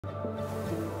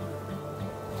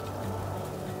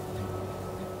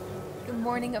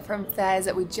morning from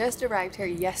FEZ. We just arrived here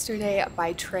yesterday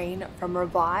by train from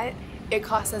Rabat. It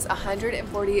cost us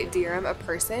 140 dirham a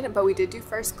person, but we did do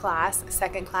first class.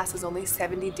 Second class was only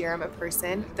 70 dirham a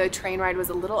person. The train ride was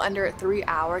a little under 3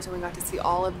 hours and we got to see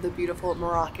all of the beautiful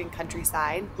Moroccan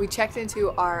countryside. We checked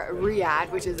into our riad,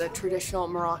 which is a traditional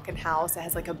Moroccan house. It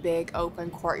has like a big open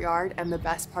courtyard, and the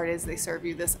best part is they serve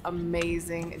you this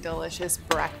amazing, delicious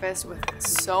breakfast with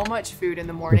so much food in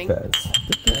the morning.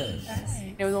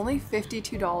 It was only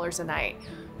 $52 a night,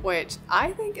 which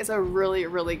I think is a really,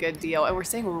 really good deal. And we're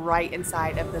staying right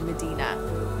inside of the Medina.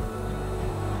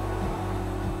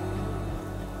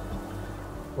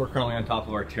 We're currently on top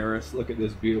of our terrace. Look at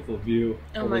this beautiful view.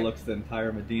 Overlooks the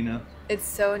entire Medina. It's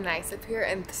so nice up here,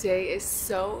 and today is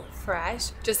so fresh.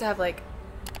 Just to have like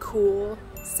cool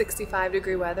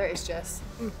 65-degree weather is just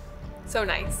so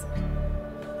nice.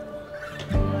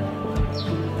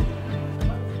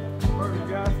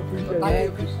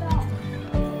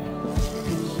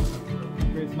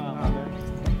 Great smile, man.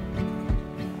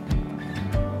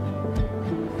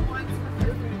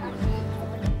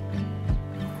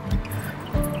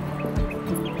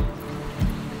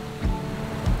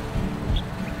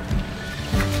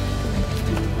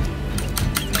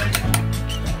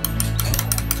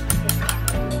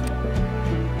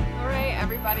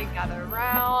 Everybody gather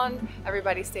around,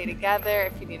 everybody stay together.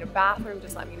 If you need a bathroom,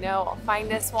 just let me know. I'll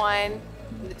find us one.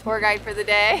 I'm the tour guide for the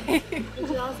day. Did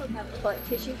you also have toilet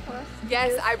tissue for us?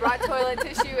 Yes, I brought toilet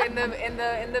tissue in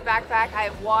the backpack. I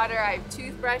have water, I have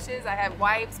toothbrushes, I have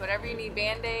wipes, whatever you need,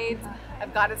 band-aids.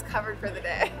 I've got us covered for the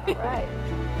day. All right.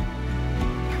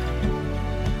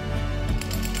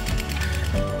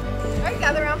 All right,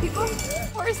 gather around, people.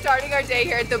 We're starting our day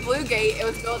here at the Blue Gate. It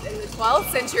was built in the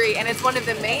 12th century, and it's one of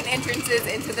the main entrances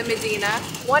into the Medina.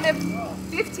 One of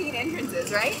 15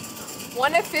 entrances, right?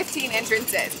 One of 15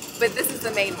 entrances, but this is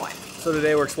the main one. So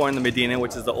today we're exploring the Medina,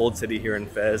 which is the old city here in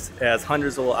Fez. It has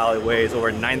hundreds of little alleyways,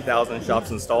 over 9,000 shops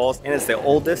and stalls, and it's the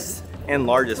oldest and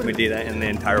largest Medina in the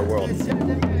entire world.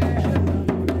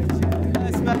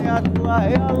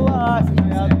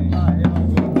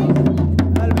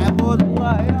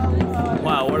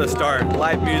 Wow, what a start.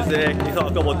 Live music, you saw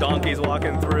a couple of donkeys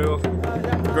walking through.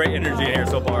 Great energy in here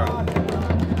so far.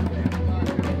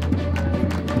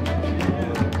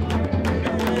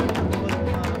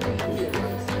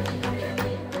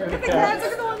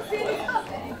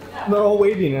 They're all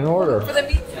waiting in order. For the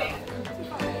meat stand.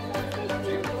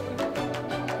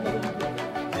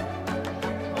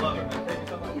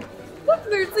 Look,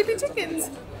 they're sleeping chickens.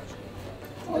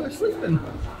 Oh, they're sleeping.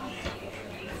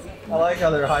 I like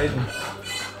how they're hiding.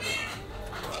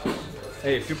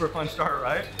 Hey, super fun start,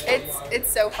 right?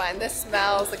 It's so fun. The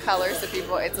smells, the colors, the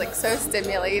people, it's like so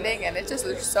stimulating, and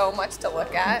there's so much to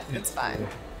look at. It's fun.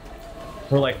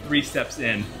 We're like 3 steps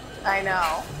in. I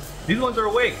know. These ones are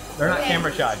awake. They're not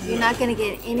camera shy. You're not going to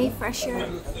get any fresher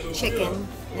chicken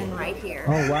than right here.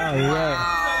 Oh wow, you're right.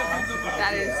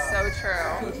 That is so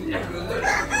true.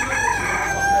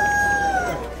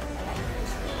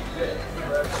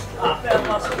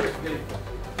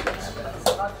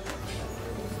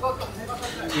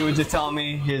 He was just telling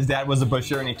me his dad was a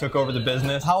butcher and he took over the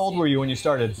business. How old were you when you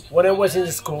started? When I was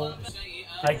in school,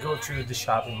 I go to the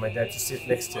shop with my dad to sit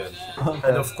next to him. Okay.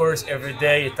 And of course, every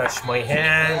day he touch my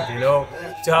hand, you know.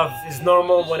 To have is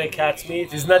normal when I catch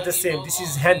meat. It's not the same. This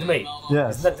is handmade.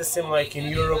 Yes. It's not the same like in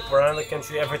Europe or another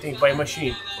country, everything by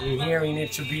machine. In here, you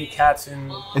need to be cut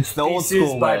in It's the old pieces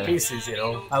school by way. pieces, you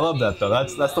know. I love that though.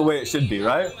 That's the way it should be,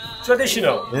 right?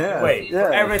 Traditional way. Yeah.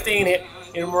 For everything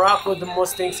in Morocco, the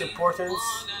most things important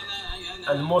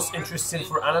and the most interesting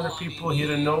for another people here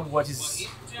to know what is.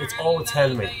 It's all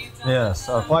handmade. Yes.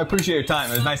 Well, I appreciate your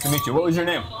time. It was nice to meet you. What was your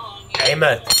name?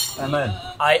 Ahmed. Ahmed.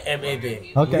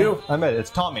 I-M-A-D. Okay. You? Ahmed. It's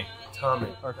Tommy. Tommy.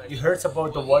 You heard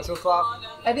about the water clock?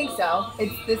 I think so.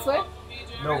 It's this way?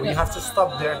 No, you have to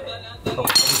stop there. Oh, I will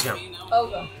jump.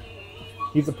 Oh.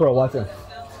 He's a pro, watch him.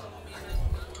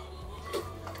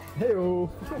 Hey-o.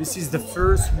 This is the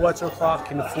first water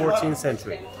clock in the 14th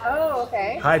century. Oh,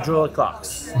 okay. Hydraulic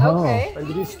clocks. Okay. And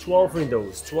it is 12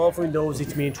 windows. 12 windows,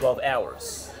 it means 12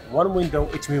 hours. 1 window,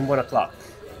 it means 1 o'clock.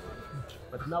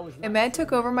 But now it's Ahmed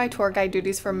took over my tour guide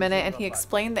duties for a minute, and he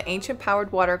explained the ancient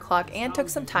powered water clock and took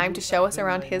some time to show us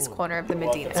around his corner of the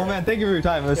Medina. Oh man, thank you for your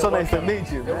time. It was so nice to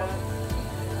meet you, man.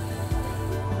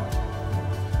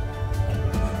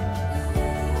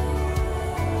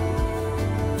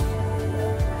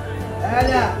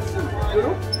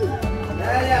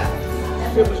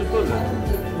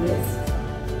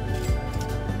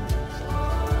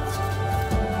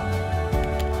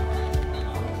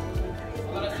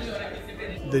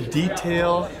 the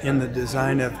detail and the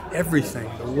design of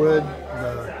everything, the wood,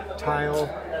 the tile,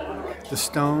 the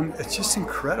stone, it's just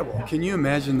incredible. Can you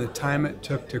imagine the time it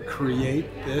took to create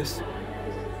this?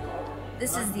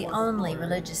 This is the only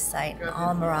religious site in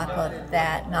all Morocco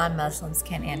that non-Muslims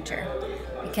can enter.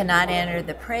 You cannot enter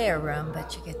the prayer room,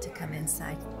 but you get to come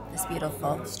inside this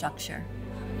beautiful structure.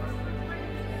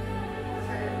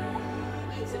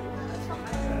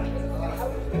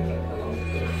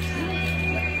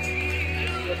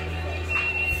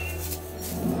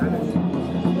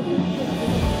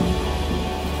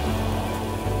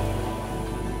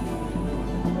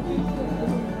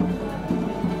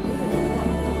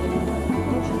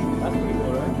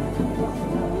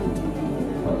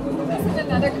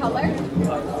 Another color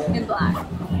in black.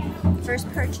 First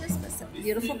purchase was a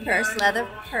beautiful purse, leather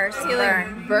purse. He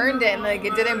like burned it, and like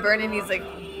it didn't burn, and he's like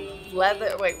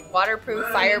leather, like waterproof,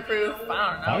 fireproof.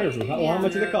 I don't know. Fireproof. How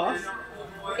much did it cost?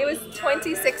 It was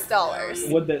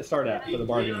 $26. What did it start at for the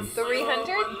bargaining?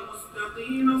 300.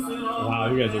 Wow,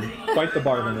 you guys are quite the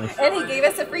bargainers. And he gave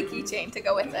us a free keychain to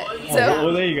go with it. Oh, So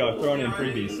well, there you go, throwing in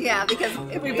freebies. Yeah, because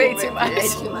we paid too much.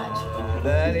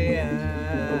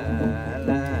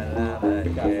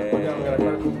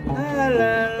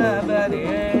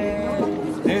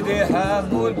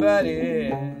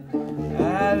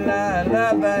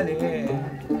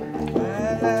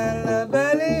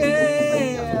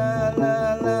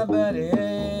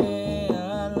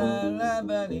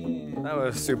 That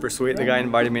was super sweet. The guy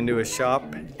invited me into his shop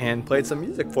and played some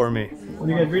music for me. What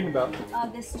are you guys reading about?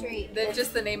 the street.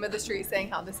 Just the name of the street, saying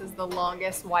how this is the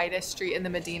longest, widest street in the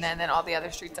Medina, and then all the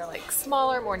other streets are like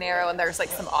smaller, more narrow, and there's like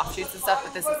some offshoots and stuff,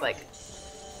 but this is like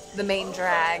the main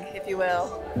drag, if you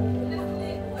will.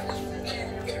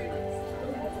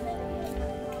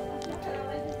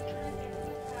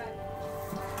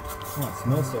 Oh, it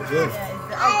smells so good. Yeah, it's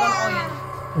the argan oil.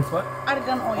 It's what?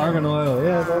 Argan oil. Argan oil,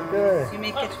 yes, okay. You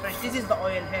make it fresh. This is the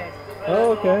oil here.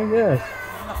 Oh, okay, yes.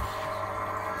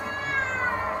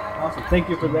 Awesome, thank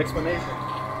you for the explanation.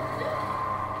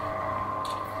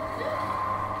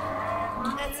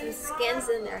 Got some skins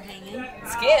in there hanging.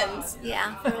 Skins?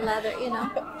 Yeah, for leather, you know.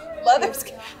 Leather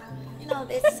skin. You know,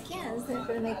 the skins they're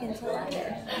going to make into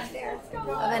leather right there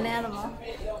of an animal.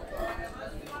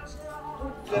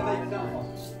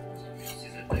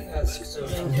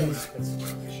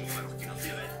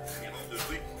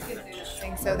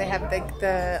 So they have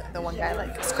the one guy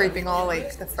like scraping all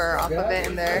like the fur off of it,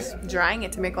 and they're drying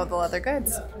it to make all the leather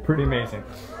goods. Pretty amazing.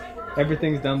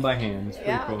 Everything's done by hand. It's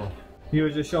pretty cool. He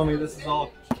was just showing me this is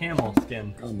all camel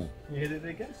skin. You hit it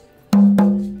again?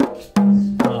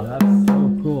 Oh, that's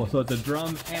so cool. So it's a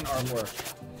drum and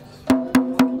artwork.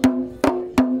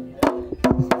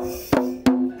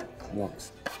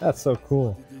 That's so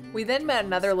cool. We then met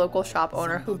another local shop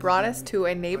owner who brought us to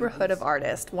a neighborhood of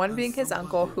artists, one being his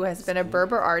uncle, who has been a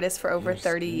Berber artist for over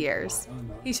 30 years.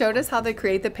 He showed us how they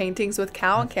create the paintings with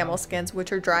cow and camel skins,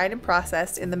 which are dried and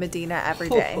processed in the Medina every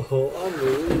day. Oh,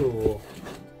 unbelievable.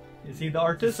 Is he the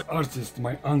artist? Artist,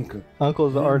 my uncle.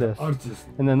 Uncle's the artist. Artist.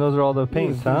 And then those are all the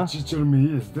paints, Yes, huh? Teacher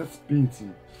me is that's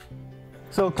painting.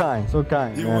 So kind, so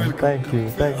kind. You're Man. welcome. Thank you,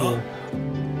 thank you.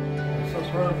 So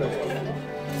perfect.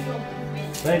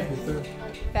 Thank you, sir.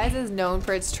 FEZ is known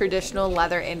for its traditional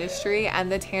leather industry,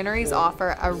 and the Tanneries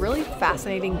offer a really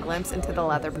fascinating glimpse into the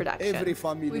leather production.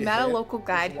 We met a local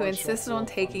guide who insisted on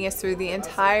taking us through the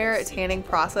entire tanning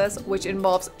process, which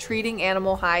involves treating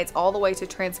animal hides all the way to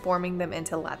transforming them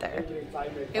into leather.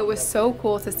 It was so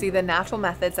cool to see the natural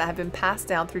methods that have been passed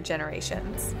down through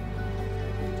generations.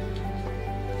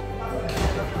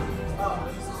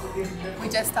 We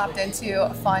just stopped into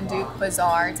Fondouk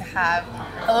Bazaar to have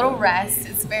a little rest.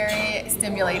 It's very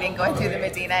stimulating going through the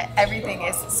Medina. Everything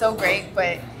is so great,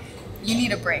 but you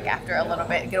need a break after a little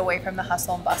bit, get away from the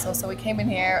hustle and bustle. So we came in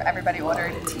here, everybody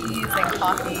ordered teas and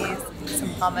coffees, some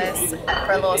hummus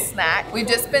for a little snack. We've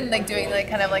just been like doing like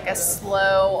kind of like a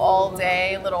slow all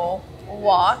day little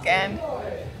walk, and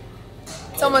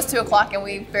it's almost 2 o'clock and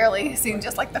we've barely seen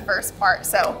just like the first part,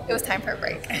 so it was time for a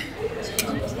break.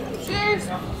 Cheers!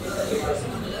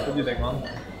 What do you think, Mom?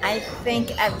 I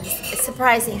think it's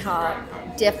surprising how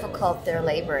difficult their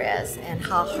labor is and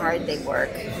how hard they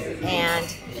work, and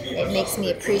it makes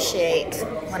me appreciate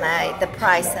when the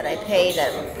price that I paid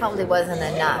that probably wasn't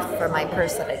enough for my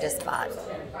purse that I just bought.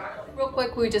 Real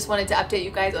quick, we just wanted to update you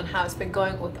guys on how it's been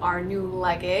going with our new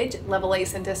luggage. Level 8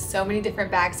 sent us so many different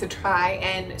bags to try,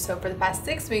 and so for the past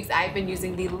 6 weeks, I've been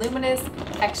using the luminous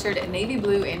textured navy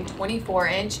blue in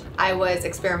 24-inch. I was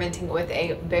experimenting with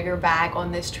a bigger bag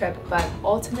on this trip, but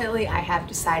ultimately I have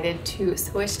decided to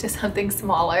switch to something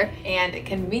smaller, and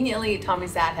conveniently,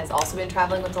 Tommy's dad has also been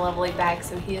traveling with the level 8 bag,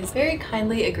 so he has very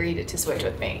kindly agreed to switch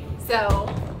with me.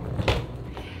 So,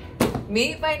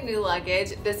 meet my new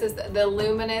luggage. This is the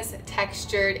luminous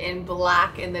textured in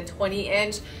black in the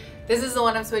 20-inch. This is the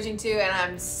one I'm switching to, and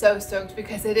I'm so stoked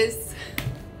because it is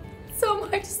so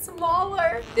much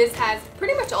smaller. This has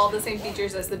pretty much all the same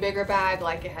features as the bigger bag,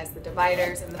 like it has the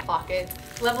dividers and the pockets.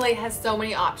 Level 8 has so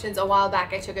many options. A while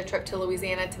back I took a trip to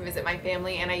Louisiana to visit my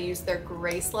family, and I used their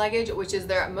Grace luggage, which is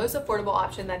their most affordable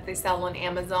option that they sell on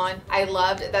Amazon. I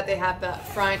loved that they have the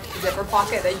front zipper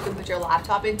pocket that you can put your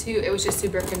laptop into. It was just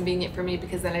super convenient for me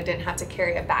because then I didn't have to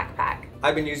carry a backpack.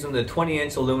 I've been using the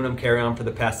 20-inch aluminum carry-on for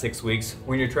the past 6 weeks.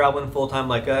 When you're traveling full-time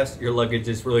like us, your luggage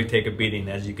just really take a beating,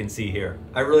 as you can see here.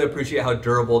 I really appreciate how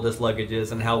durable this luggage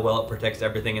is and how well it protects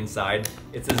everything inside.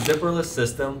 It's a zipperless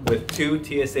system with 2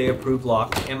 TSA approved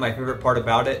locks, and my favorite part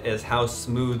about it is how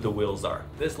smooth the wheels are.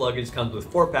 This luggage comes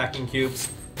with 4 packing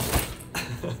cubes,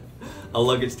 a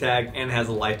luggage tag, and has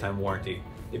a lifetime warranty.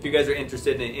 If you guys are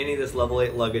interested in any of this level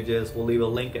 8 luggages, we'll leave a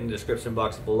link in the description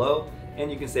box below, and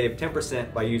you can save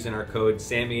 10% by using our code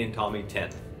Sammy and Tommy 10.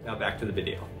 Now back to the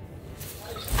video.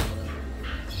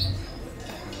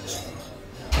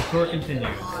 The tour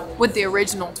continues. With the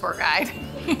original tour guide.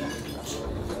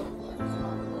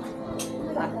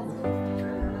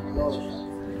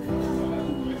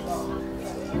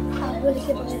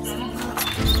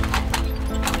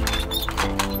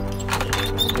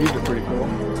 These are pretty cool.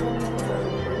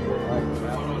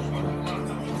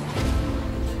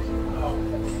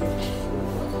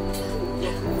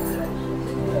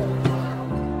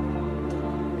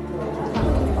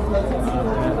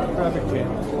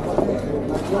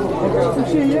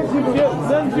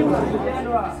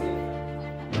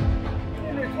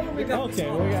 Okay,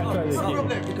 we gotta try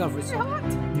this here.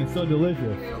 It's so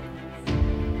delicious.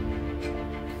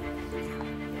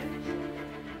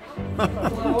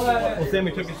 Well,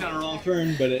 Sammy took us down a wrong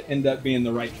turn, but it ended up being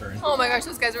the right turn. Oh my gosh,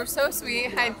 those guys were so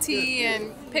sweet. Had tea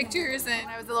and pictures, and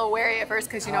I was a little wary at first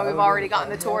because, you know, we've already gotten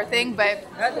the tour thing, but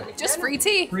just free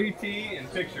tea. Free tea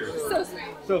and pictures. So sweet.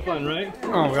 So fun, right?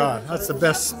 Oh God, that's the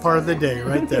best part of the day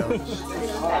right there.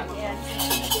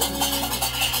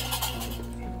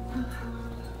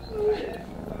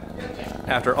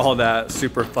 After all that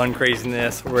super fun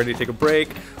craziness, we're ready to take a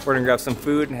break. We're gonna grab some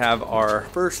food and have our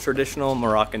first traditional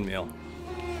Moroccan meal.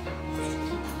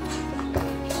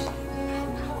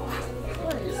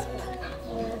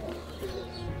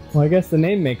 Well, I guess the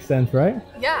name makes sense, right?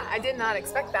 Yeah, I did not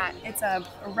expect that. It's a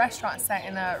restaurant set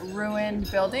in a ruined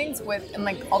buildings with, in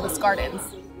like all this gardens.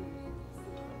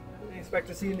 Didn't expect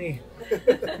to see any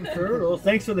turtles.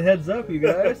 Thanks for the heads up, you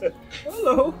guys.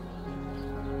 Hello.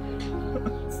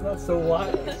 It's not so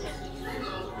wild.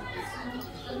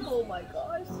 Oh my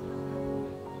gosh.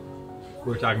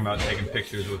 We were talking about taking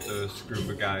pictures with those group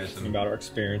of guys and about our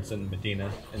experience in Medina,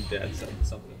 and Dad said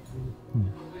something.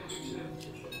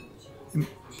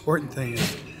 Important thing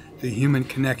is the human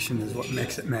connection is what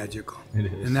makes it magical. It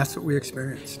is. And that's what we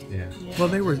experienced. Yeah. Well,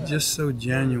 they were just so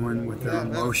genuine with their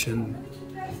emotion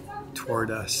toward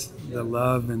us. The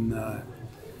love and the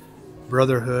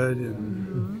brotherhood,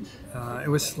 and it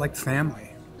was like family.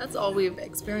 That's all we've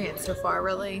experienced so far,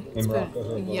 really. In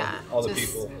Morocco, yeah. all the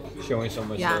people showing so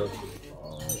much love.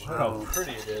 How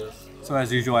pretty it is. So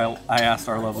as usual, I asked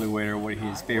our lovely waiter what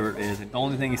his favorite is, and the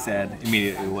only thing he said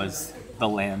immediately was the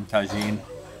lamb tagine.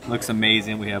 Looks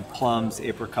amazing. We have plums,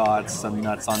 apricots, some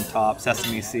nuts on top,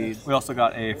 sesame seeds. We also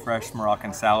got a fresh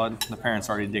Moroccan salad. The parents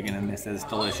are already digging in this. It's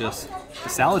delicious. The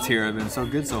salads here have been so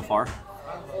good so far.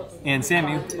 And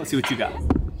Sammy, let's see what you got.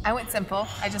 I went simple.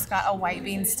 I just got a white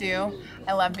bean stew.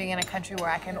 I love being in a country where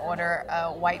I can order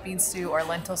a white bean stew or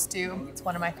lentil stew. It's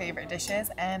one of my favorite dishes,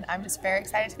 and I'm just very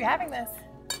excited to be having this.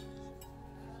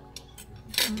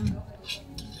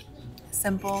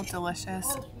 Simple,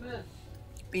 delicious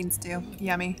bean stew.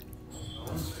 Yummy.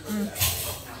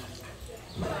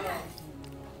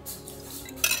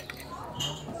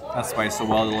 That's spiced so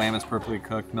well. The lamb is perfectly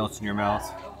cooked, melts in your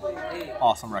mouth.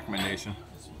 Awesome recommendation.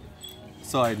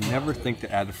 So I'd never think to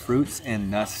add fruits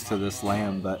and nuts to this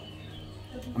lamb, but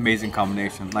amazing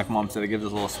combination. Like Mom said, it gives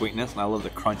us a little sweetness, and I love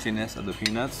the crunchiness of the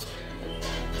peanuts.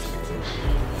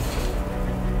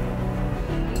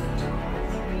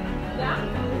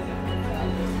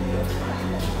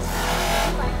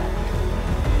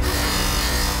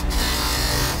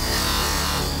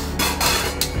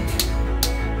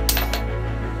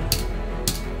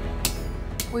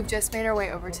 we've just made our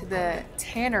way over to the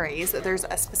Tanneries. There's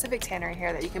a specific tannery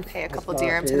here that you can pay a couple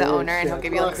dirham to the owner and he'll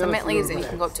give you like some mint leaves and you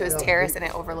can go up to his terrace and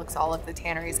it overlooks all of the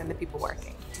tanneries and the people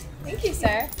working. Thank you,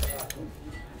 sir.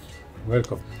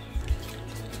 Welcome.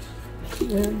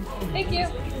 Thank you.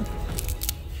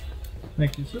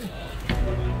 Thank you, sir.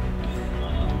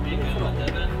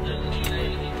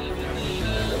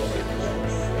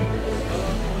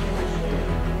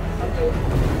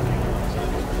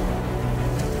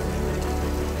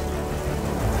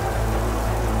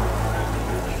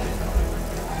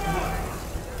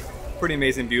 Pretty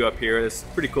amazing view up here. It's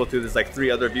pretty cool too. There's like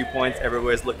 3 other viewpoints.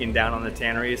 Everywhere's looking down on the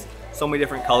tanneries. So many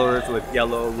different colors with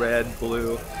yellow, red,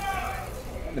 blue.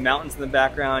 The mountains in the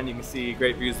background. You can see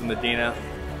great views of Medina.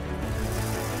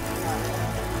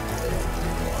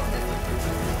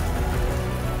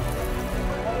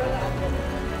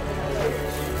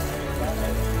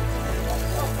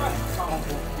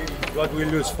 What we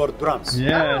lose for drums.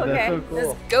 Yeah, Oh, okay. that's so cool.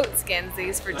 There's goat skins,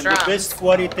 these for And drums. the best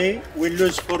quality we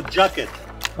lose for jacket.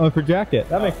 Oh, for jacket.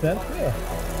 That makes sense. Yeah.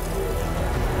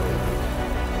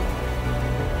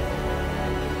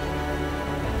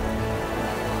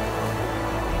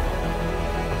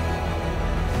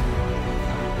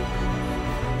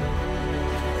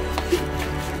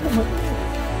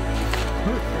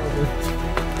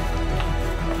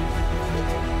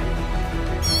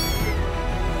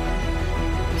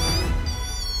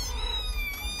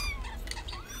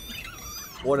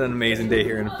 What an amazing day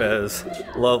here in Fez.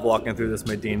 Love walking through this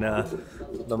Medina.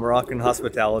 The Moroccan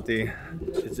hospitality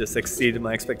has just exceeded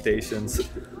my expectations.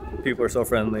 People are so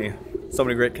friendly. So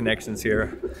many great connections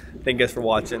here. Thank you guys for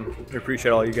watching. We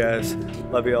appreciate all you guys.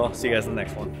 Love you all. See you guys in the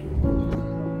next one.